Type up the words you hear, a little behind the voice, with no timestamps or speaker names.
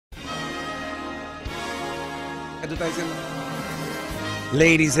¿Qué tú estás diciendo?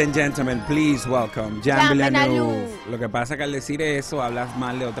 Ladies and gentlemen, please welcome Jan Villeneuve. Lo que pasa es que al decir eso hablas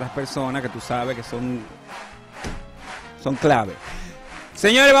mal de otras personas que tú sabes que son clave.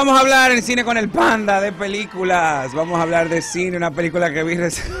 Señores, vamos a hablar en Cine con el Panda de películas. Vamos a hablar de cine, una película que vi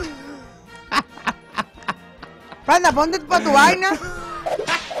recién. Panda, ponte para tu vaina.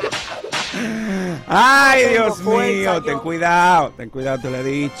 Ay, Dios mío, ten cuidado, te lo he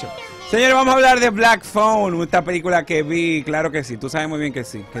dicho. Señores, vamos a hablar de Black Phone, esta película que vi, claro que sí, tú sabes muy bien que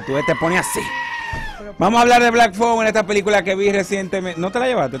sí, que tú te pones así. Vamos a hablar de Black Phone, esta película que vi recientemente, ¿no te la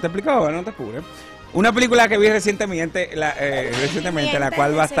llevaste? ¿Te he explicado? No te apures. Una película que vi recientemente, la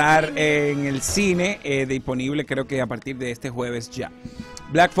cual va a estar en el cine, disponible creo que a partir de este jueves ya.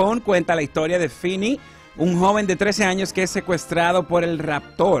 Black Phone cuenta la historia de Finney, un joven de 13 años que es secuestrado por el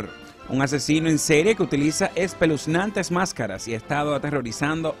Raptor, un asesino en serie que utiliza espeluznantes máscaras y ha estado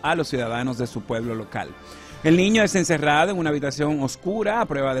aterrorizando a los ciudadanos de su pueblo local. El niño es encerrado en una habitación oscura a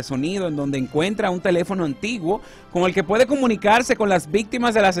prueba de sonido en donde encuentra un teléfono antiguo con el que puede comunicarse con las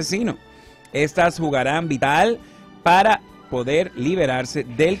víctimas del asesino. Estas jugarán vital para poder liberarse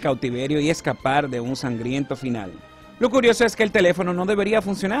del cautiverio y escapar de un sangriento final. Lo curioso es que el teléfono no debería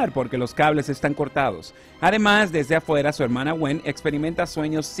funcionar porque los cables están cortados. Además, desde afuera, su hermana Gwen experimenta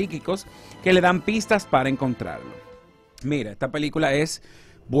sueños psíquicos que le dan pistas para encontrarlo. Mira, esta película es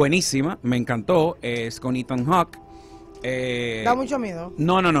buenísima, me encantó, es con Ethan Hawke. ¿Da mucho miedo?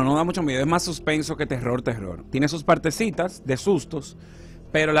 No da mucho miedo, es más suspenso que terror. Tiene sus partecitas de sustos,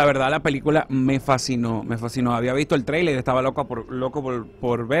 pero la verdad la película me fascinó. Había visto el tráiler, estaba loco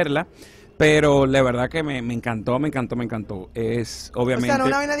por verla. Pero la verdad que me encantó. Es obviamente... O sea, no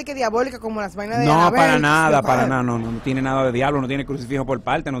una vaina de que diabólica como las vainas de... No, para nada, no tiene nada de diablo, no tiene crucifijo por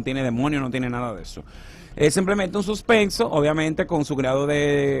parte, no tiene demonio, no tiene nada de eso. Es simplemente un suspenso, obviamente con su grado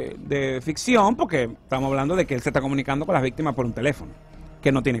de ficción, porque estamos hablando de que él se está comunicando con las víctimas por un teléfono,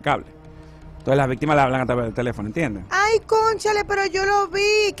 que no tiene cable. Entonces las víctimas le hablan a través del teléfono, ¿entiendes? Ay, cónchale, pero yo lo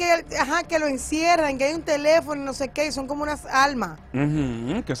vi, que lo encierran, que hay un teléfono y no sé qué, y son como unas almas.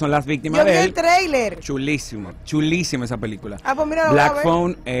 Que son las víctimas de él. Yo vi el tráiler. Chulísima esa película. Ah, pues mira, Black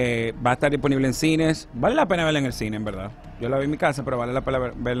Phone va a estar disponible en cines. Vale la pena verla en el cine, en verdad. Yo la vi en mi casa, pero vale la pena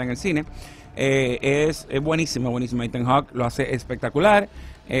verla en el cine. Es buenísima. Ethan Hawke lo hace espectacular.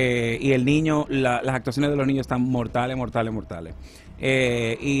 Y el niño, las actuaciones de los niños están mortales.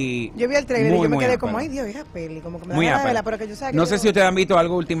 Y yo vi el trailer y yo me quedé como, ay Dios, esa peli, como que me da ganas de verla, pero que yo sé que no sé si ustedes han visto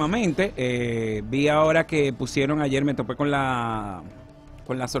algo últimamente. Vi ahora que pusieron, ayer me topé con la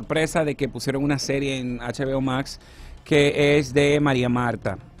sorpresa de que pusieron una serie en HBO Max que es de María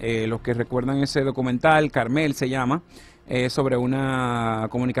Marta. Los que recuerdan ese documental, Carmel se llama, sobre una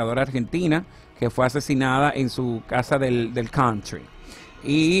comunicadora argentina que fue asesinada en su casa del country.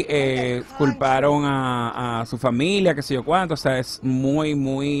 Y culparon a su familia, qué sé yo cuánto, o sea, es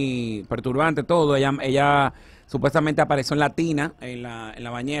muy perturbante todo. Ella supuestamente apareció en la tina, en la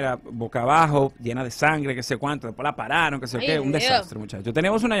bañera, boca abajo, llena de sangre, qué sé yo cuánto, después la pararon, qué sé yo qué, un desastre, muchachos.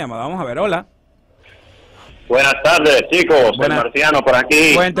 Tenemos una llamada, vamos a ver, hola. Buenas tardes, chicos, el Marciano por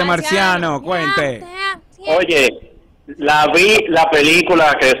aquí. Cuente, Marciano, cuente. Oye, vi la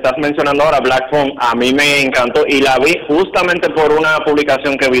película que estás mencionando ahora, Black Phone, a mí me encantó y la vi justamente por una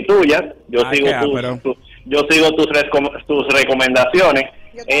publicación que vi tuya. Yo sigo tus recomendaciones.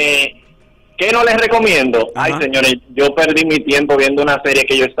 ¿Qué no les recomiendo? Ajá. Ay, señores, yo perdí mi tiempo viendo una serie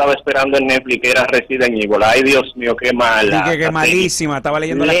que yo estaba esperando en Netflix, que era Resident Evil. Ay, Dios mío, qué mala. Y que malísima, estaba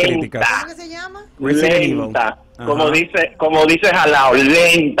leyendo las críticas. ¿Cómo se llama? Lenta. Como dice Jalao,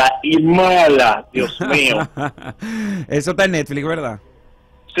 lenta y mala, Dios mío. Eso está en Netflix, ¿verdad?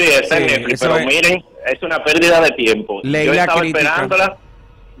 Sí, está en Netflix, pero miren, es una pérdida de tiempo. Yo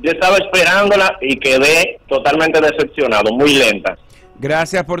estaba esperándola y quedé totalmente decepcionado, muy lenta.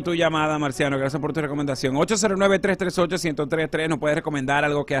 Gracias por tu llamada, Marciano. Gracias por tu recomendación. 809-338-1033. ¿Nos puedes recomendar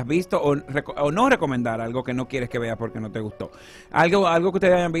algo que has visto o no recomendar algo que no quieres que veas porque no te gustó? Algo que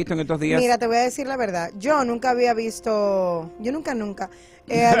ustedes hayan visto en estos días. Mira, te voy a decir la verdad. Yo nunca había visto... Yo nunca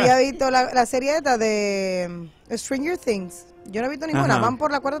había visto la serie esta de Stranger Things. Yo no he visto ninguna. Van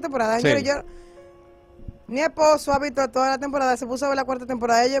por la cuarta temporada. Sí. Mi esposo ha visto toda la temporada, se puso a ver la cuarta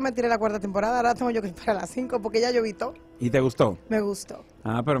temporada, yo me tiré la cuarta temporada, ahora tengo yo que esperar a las 5 porque ya yo vi todo. ¿Y te gustó? Me gustó.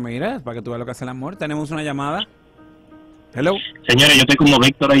 Ah, pero mira, para que tú veas lo que hace el amor, tenemos una llamada. Hello. Señores, yo estoy como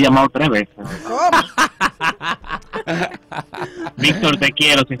Víctor, he llamado 3 veces. ¿Cómo? Víctor, te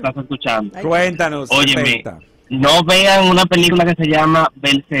quiero si estás escuchando. Ay, cuéntanos. Óyeme, no vean una película que se llama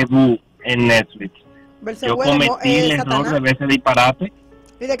Belcebú en Netflix. Belcebú, yo cometí el error de ver ese disparate.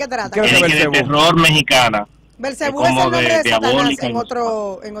 ¿Y de qué trata? Es de terror mexicana. Belcebú es el nombre de Satanás en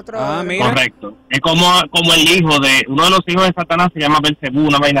otro mira. Correcto. Es como el hijo de uno de los hijos de Satanás, se llama Belcebú,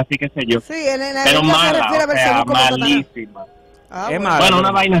 una vaina así, qué sé yo. Sí, en la pero mala, se refiere a Belcebú como malísima. Bueno,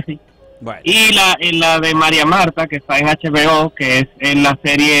 una vaina así. Bueno. Y la de María Marta, que está en HBO, que es en la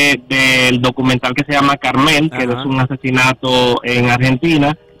serie del documental que se llama Carmel, que es un asesinato en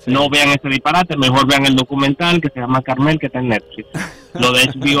Argentina. Sí. No vean ese disparate, mejor vean el documental que se llama Carmel, que está en Netflix. Lo de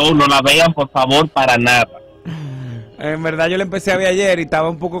HBO no la vean, por favor, para nada. En verdad yo la empecé a ver ayer y estaba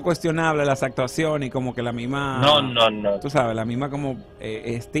un poco cuestionable las actuaciones y como que la misma... No. Tú sabes, la misma como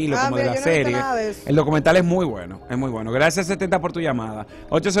estilo como de la serie. El documental es muy bueno, es muy bueno. Gracias 70 por tu llamada.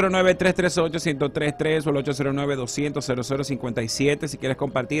 809-338-1033 o el 809-200-0057. Si quieres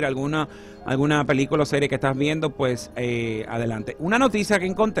compartir alguna película o serie que estás viendo, pues adelante. Una noticia que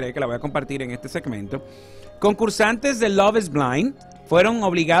encontré, que la voy a compartir en este segmento. Concursantes de Love is Blind fueron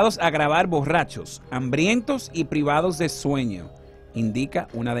obligados a grabar borrachos, hambrientos y privados de sueño, indica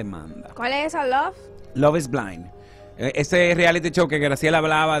una demanda. ¿Cuál es esa Love? Love is Blind. Ese reality show que Graciela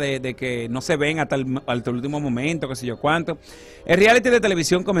hablaba de que no se ven hasta el último momento, qué sé yo cuánto. El reality de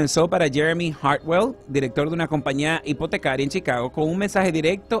televisión comenzó para Jeremy Hartwell, director de una compañía hipotecaria en Chicago, con un mensaje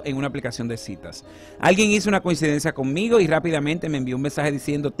directo en una aplicación de citas. Alguien hizo una coincidencia conmigo y rápidamente me envió un mensaje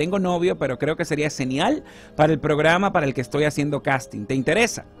diciendo: tengo novio, pero creo que sería genial para el programa para el que estoy haciendo casting. ¿Te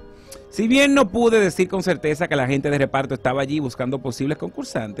interesa? Si bien no pude decir con certeza que la gente de reparto estaba allí buscando posibles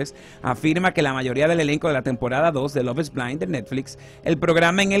concursantes, afirma que la mayoría del elenco de la temporada 2 de Love is Blind de Netflix, el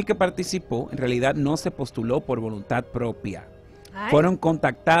programa en el que participó, en realidad no se postuló por voluntad propia. Fueron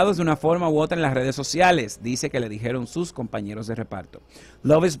contactados de una forma u otra en las redes sociales, dice que le dijeron sus compañeros de reparto.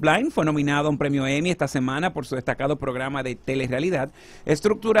 Love is Blind fue nominado a un premio Emmy esta semana por su destacado programa de telerrealidad.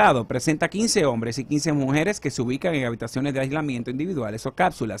 Estructurado, presenta 15 hombres y 15 mujeres que se ubican en habitaciones de aislamiento individuales o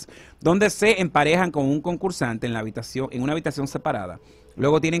cápsulas, donde se emparejan con un concursante en una habitación separada.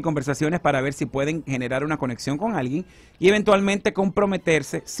 Luego tienen conversaciones para ver si pueden generar una conexión con alguien y eventualmente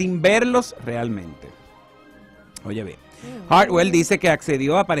comprometerse sin verlos realmente. Oye, bien. Hartwell dice que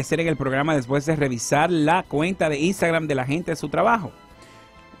accedió a aparecer en el programa después de revisar la cuenta de Instagram de la gente de su trabajo.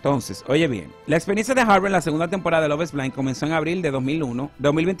 Entonces, oye bien, la experiencia de Hartwell en la segunda temporada de Love is Blind comenzó en abril de 2021,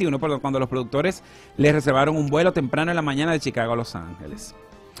 cuando los productores le reservaron un vuelo temprano en la mañana de Chicago a Los Ángeles.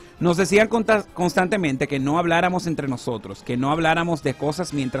 Nos decían constantemente que no habláramos entre nosotros, que no habláramos de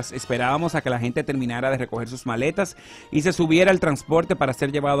cosas mientras esperábamos a que la gente terminara de recoger sus maletas y se subiera al transporte para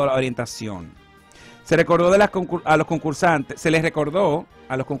ser llevado a la orientación. Se les recordó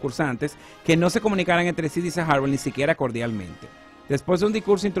a los concursantes que no se comunicaran entre sí, dice Hartwell, ni siquiera cordialmente. Después de un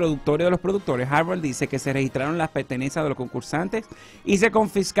discurso introductorio de los productores, Hartwell dice que se registraron las pertenencias de los concursantes y se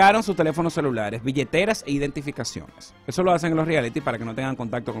confiscaron sus teléfonos celulares, billeteras e identificaciones. Eso lo hacen en los reality para que no tengan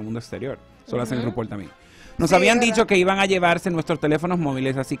contacto con el mundo exterior. Eso lo hacen en RuPaul también. Nos habían dicho que iban a llevarse nuestros teléfonos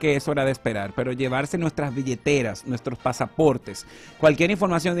móviles, así que es hora de esperar. Pero llevarse nuestras billeteras, nuestros pasaportes, cualquier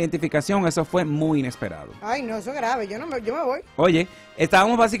información de identificación, eso fue muy inesperado. Ay, no, eso es grave. Yo me voy. Oye,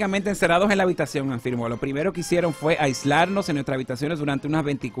 estábamos básicamente encerrados en la habitación, afirmó. Lo primero que hicieron fue aislarnos en nuestras habitaciones durante unas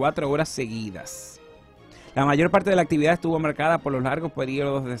 24 horas seguidas. La mayor parte de la actividad estuvo marcada por los largos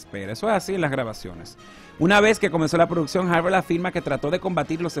periodos de espera. Eso es así en las grabaciones. Una vez que comenzó la producción, Hartwell afirma que trató de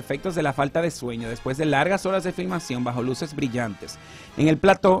combatir los efectos de la falta de sueño después de largas horas de filmación bajo luces brillantes en el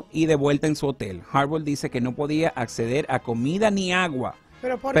plató y de vuelta en su hotel. Hartwell dice que no podía acceder a comida ni agua,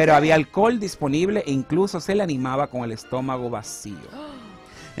 pero había alcohol disponible e incluso se le animaba con el estómago vacío.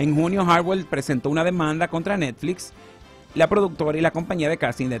 En junio, Hartwell presentó una demanda contra Netflix, la productora y la compañía de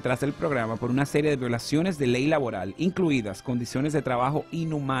casting detrás del programa por una serie de violaciones de ley laboral, incluidas condiciones de trabajo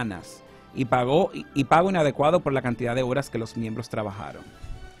inhumanas y pago inadecuado por la cantidad de horas que los miembros trabajaron.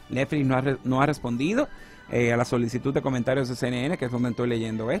 Netflix no ha respondido a la solicitud de comentarios de CNN, que es donde estoy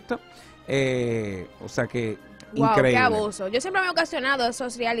leyendo esto. O sea que increíble. Qué abuso. Yo siempre me he ocasionado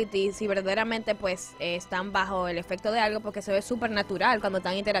esos realities si verdaderamente pues están bajo el efecto de algo, porque se ve súper natural cuando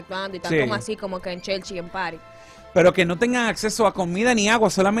están interactuando y están como así, como que en Chelsea, en Party. Pero que no tengan acceso a comida ni agua,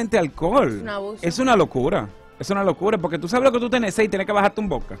 solamente alcohol. Es un abuso. Es una locura. Es una locura, porque tú sabes lo que tú tenés y tienes que bajarte un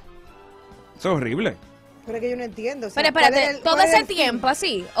boca. Eso es horrible. Pero es que yo no entiendo. O sea, pero espérate, todo ese tiempo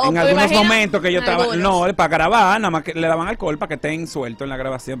así. En algunos momentos que yo estaba, no, para grabar, nada más que le daban alcohol para que estén sueltos en la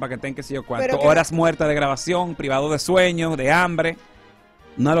grabación, para que estén, qué sé yo cuánto, horas muertas de grabación, privado de sueño, de hambre.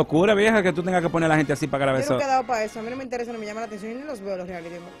 Una locura, vieja, que tú tengas que poner a la gente así para grabar eso. Yo no he quedado para eso, a mí no me interesa, no me llama la atención y ni los veo los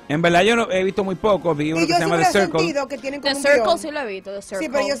reality. En verdad yo no, he visto muy poco, vi uno que se llama The Circle. Que tienen como The Circle sí lo he visto, The Circle.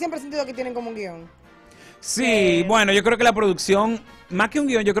 Sí, pero yo siempre he sentido que tienen como un guión. Sí, bueno, yo creo que la producción, más que un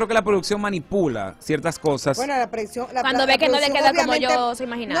guión, yo creo que la producción manipula ciertas cosas. Bueno, la producción... Cuando ve que no le queda como yo se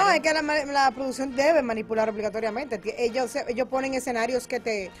imaginaba. No, es que la producción debe manipular obligatoriamente. Ellos ponen escenarios que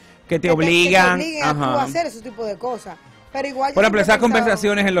te obligan, a tú a hacer ese tipo de cosas. Pero igual por ejemplo, esas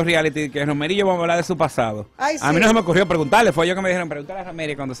conversaciones en los reality, que Romerillo vamos a hablar de su pasado. Ay, sí. A mí no se me ocurrió preguntarle, fue yo que me dijeron, pregúntale a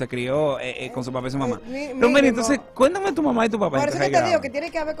Romerillo cuando se crió con su papá y su mamá. Romerillo, entonces, cuéntame tu mamá y tu papá. Por eso que te digo que tiene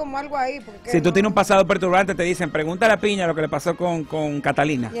que haber como algo ahí. Porque si tú tienes un pasado perturbante, te dicen, pregúntale a Piña lo que le pasó con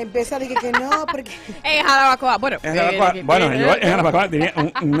Catalina. Y empieza a decir que no, porque... En Jarabacoa, bueno. En Jarabacoa tenía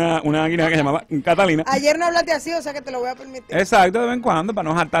una águila que se llamaba Catalina. Ayer no hablaste así, o sea que te lo voy a permitir. Exacto, de vez en cuando, para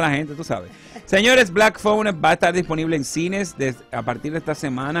no hartar a la gente, tú sabes. Señores, Black Phone va a estar disponible en cines a partir de esta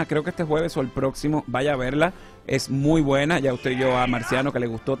semana, creo que este jueves o el próximo, vaya a verla, es muy buena, ya usted y yo a Marciano que le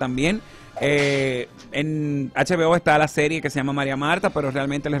gustó también. En HBO está la serie que se llama María Marta, pero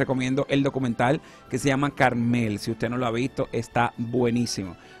realmente les recomiendo el documental que se llama Carmel, si usted no lo ha visto, está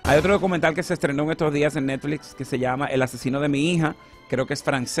buenísimo. Hay otro documental que se estrenó en estos días en Netflix que se llama El asesino de mi hija, creo que es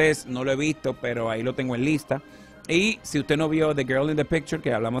francés, no lo he visto, pero ahí lo tengo en lista. Y si usted no vio The Girl in the Picture,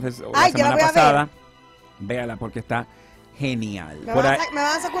 que hablamos de la semana pasada, véala porque está genial. Me van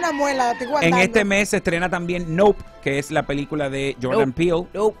a sacar una muela, estoy guardando. En este mes se estrena también Nope, que es la película de Jordan Peele.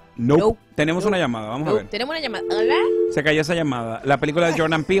 Nope. Tenemos una llamada, vamos a ver. Tenemos una llamada. ¿Hola? Se cayó esa llamada. La película de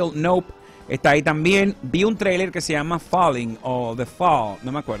Jordan Peele, Nope, está ahí también. Vi un trailer que se llama Falling o The Fall,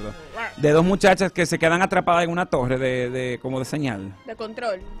 no me acuerdo. De dos muchachas que se quedan atrapadas en una torre como de señal. De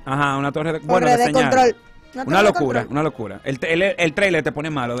control. Ajá, una torre de señal. Control. Una locura, una locura. El trailer te pone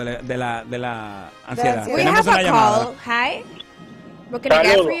malo de la ansiedad. We Tenemos have una a llamada. call. Hi. What can I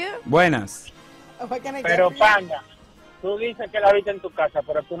get for you? Buenas. Pero Panda, tú dices que la viste en tu casa,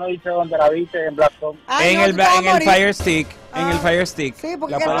 pero tú no dices dónde la viste en Black Phone. En el Fire Stick. En el Fire Stick. Sí,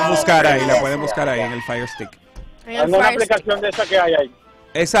 la pueden buscar ahí, la pueden buscar ahí en el Fire Stick. En una aplicación de esa que hay ahí.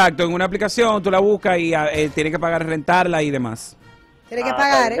 Exacto, en una aplicación tú la buscas y tienes que pagar rentarla y demás. Tiene que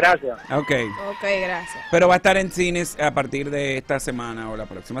pagar, Gracias. Ok, gracias. pero va a estar en cines a partir de esta semana o la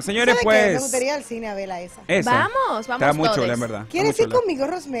próxima. Señores, ¿Sabe pues... qué? Me gustaría al cine a verla esa. Vamos Está muy todos. chula, en verdad. ¿Quieres ir conmigo,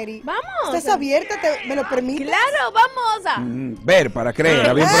 Rosemary? Vamos. ¿Estás abierta? ¿Me lo permites? Claro, vamos a... Ver para creer.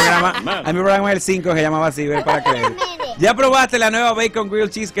 Había un programa el 5 que se llamaba así, Ver para creer. ¿Ya probaste la nueva Bacon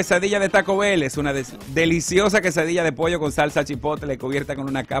Grilled Cheese quesadilla de Taco Bell? Es una deliciosa quesadilla de pollo con salsa chipotle cubierta con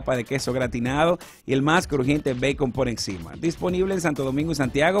una capa de queso gratinado y el más crujiente bacon por encima. Disponible en Santo Domingo y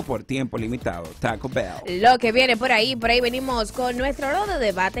Santiago por tiempo limitado. Taco Bell. Lo que viene por ahí venimos con nuestro hora de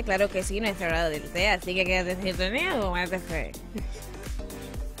debate, claro que sí, nuestra hora de té, así que quédate entretenido,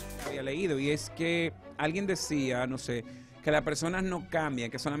 Había leído y es que alguien decía, no sé, que las personas no cambian,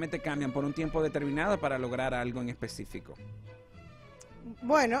 que solamente cambian por un tiempo determinado para lograr algo en específico.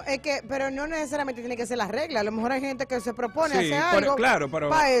 Bueno, es que, pero no necesariamente tiene que ser la regla. A lo mejor hay gente que se propone hacer algo pero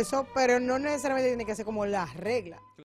para eso, pero no necesariamente tiene que ser como la regla.